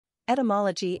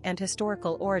Etymology and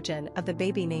historical origin of the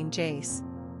baby name Jace.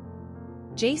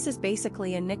 Jace is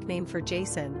basically a nickname for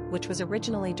Jason, which was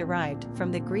originally derived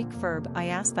from the Greek verb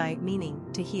iasthai, meaning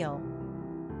to heal.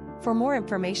 For more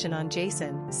information on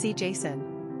Jason, see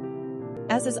Jason.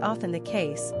 As is often the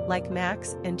case, like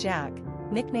Max and Jack,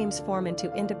 nicknames form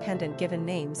into independent given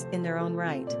names in their own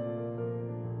right.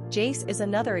 Jace is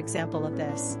another example of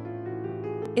this.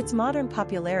 Its modern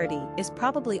popularity is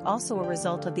probably also a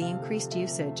result of the increased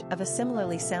usage of a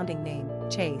similarly sounding name,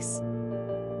 Chace.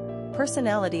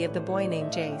 Personality of the boy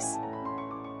named Jace.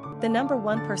 The number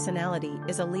one personality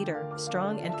is a leader,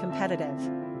 strong and competitive.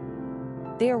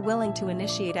 They are willing to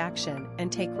initiate action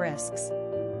and take risks.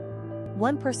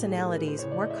 One personalities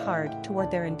work hard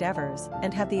toward their endeavors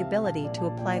and have the ability to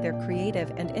apply their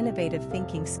creative and innovative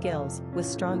thinking skills with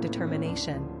strong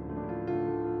determination.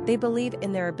 They believe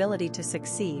in their ability to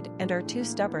succeed and are too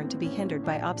stubborn to be hindered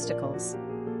by obstacles.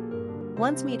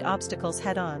 Ones meet obstacles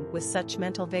head-on with such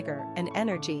mental vigor and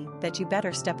energy that you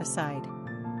better step aside.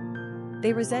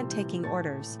 They resent taking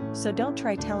orders, so don't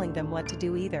try telling them what to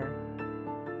do either.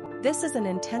 This is an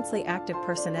intensely active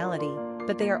personality,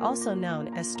 but they are also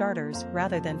known as starters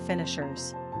rather than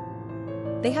finishers.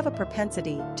 They have a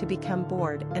propensity to become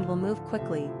bored and will move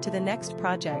quickly to the next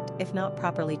project if not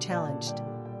properly challenged.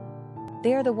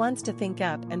 They are the ones to think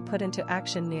up and put into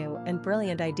action new and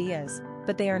brilliant ideas,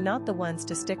 but they are not the ones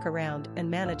to stick around and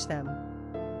manage them.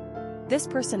 This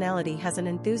personality has an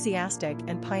enthusiastic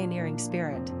and pioneering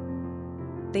spirit.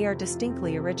 They are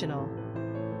distinctly original.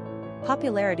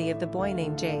 Popularity of the boy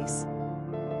named Jace.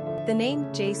 The name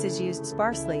Jace is used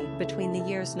sparsely between the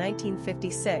years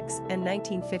 1956 and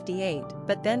 1958,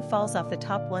 but then falls off the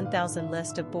top 1,000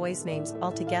 list of boys' names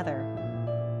altogether.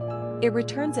 It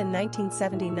returns in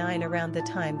 1979 around the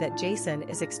time that Jason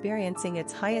is experiencing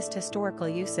its highest historical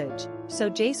usage, so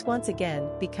Jace once again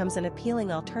becomes an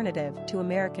appealing alternative to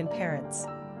American parents.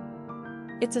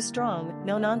 It's a strong,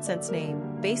 no-nonsense name,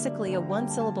 basically a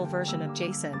one-syllable version of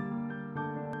Jason.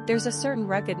 There's a certain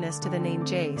ruggedness to the name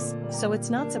Jace, so it's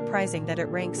not surprising that it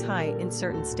ranks high in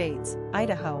certain states,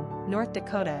 Idaho, North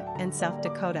Dakota, and South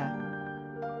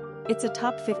Dakota. It's a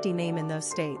top 50 name in those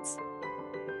states.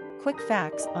 Quick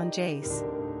facts on Jace.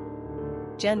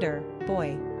 Gender,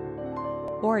 boy.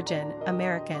 Origin,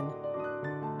 American.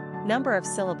 Number of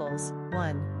syllables,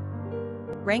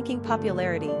 1. Ranking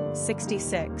popularity,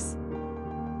 66.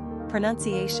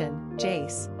 Pronunciation,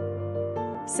 Jace.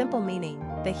 Simple meaning,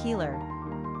 the healer.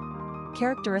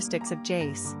 Characteristics of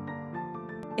Jace.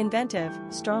 Inventive,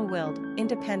 strong-willed,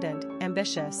 independent,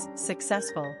 ambitious,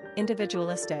 successful,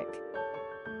 individualistic.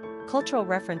 Cultural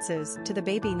references to the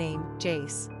baby name,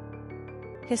 Jace.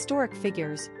 Historic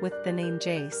figures with the name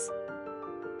Jace.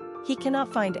 He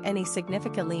cannot find any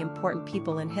significantly important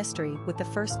people in history with the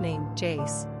first name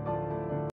Jace.